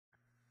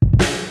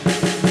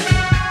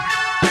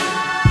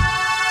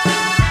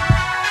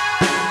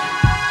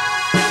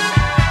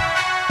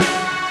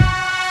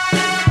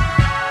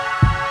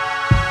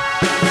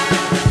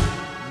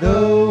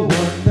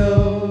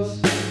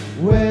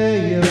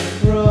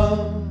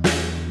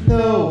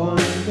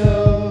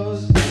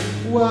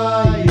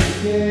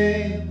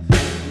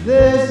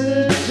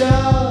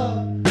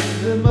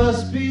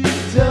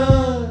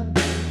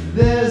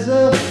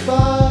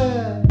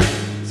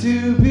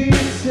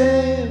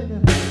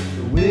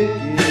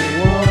wicked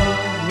one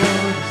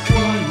wants to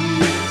see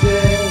you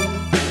dead.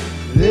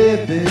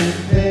 They've been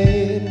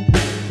paid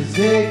to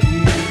take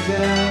you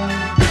down.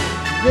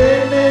 They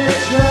may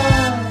try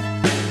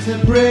to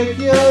break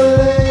your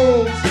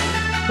legs,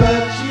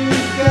 but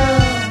you've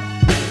got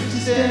to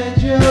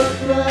stand your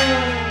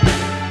ground.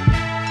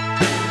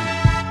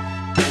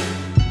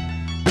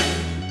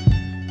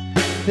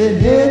 They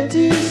hate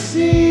to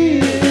see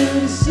you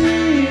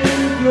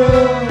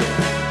grow.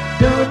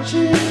 Don't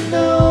you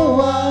know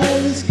why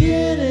the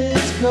skin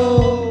is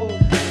cold?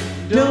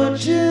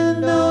 Don't you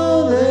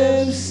know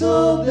they've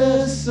sold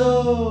their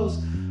souls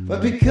by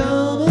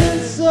becoming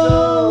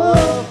so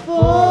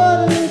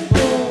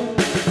affordable?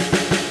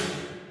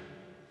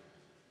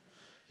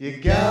 You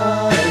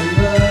gotta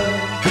learn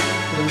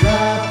to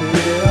laugh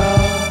it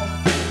off,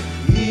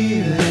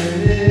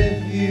 even if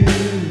you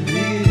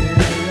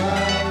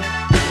realize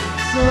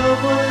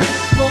someone has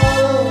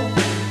swallowed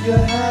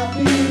your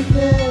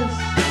happiness.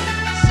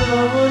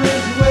 Someone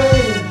is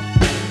waiting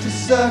to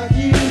suck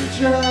you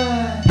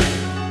dry.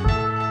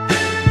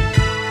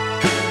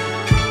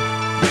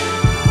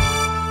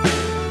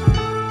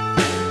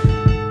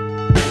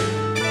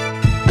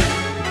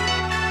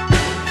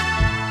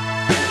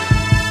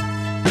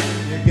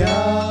 You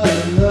gotta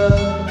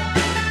learn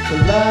to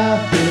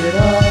laugh it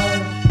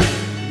off,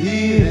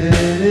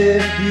 even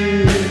if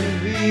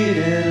you've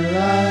eaten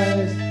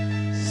lies.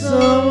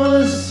 Someone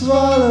has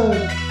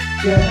swallowed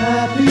your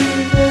happiness.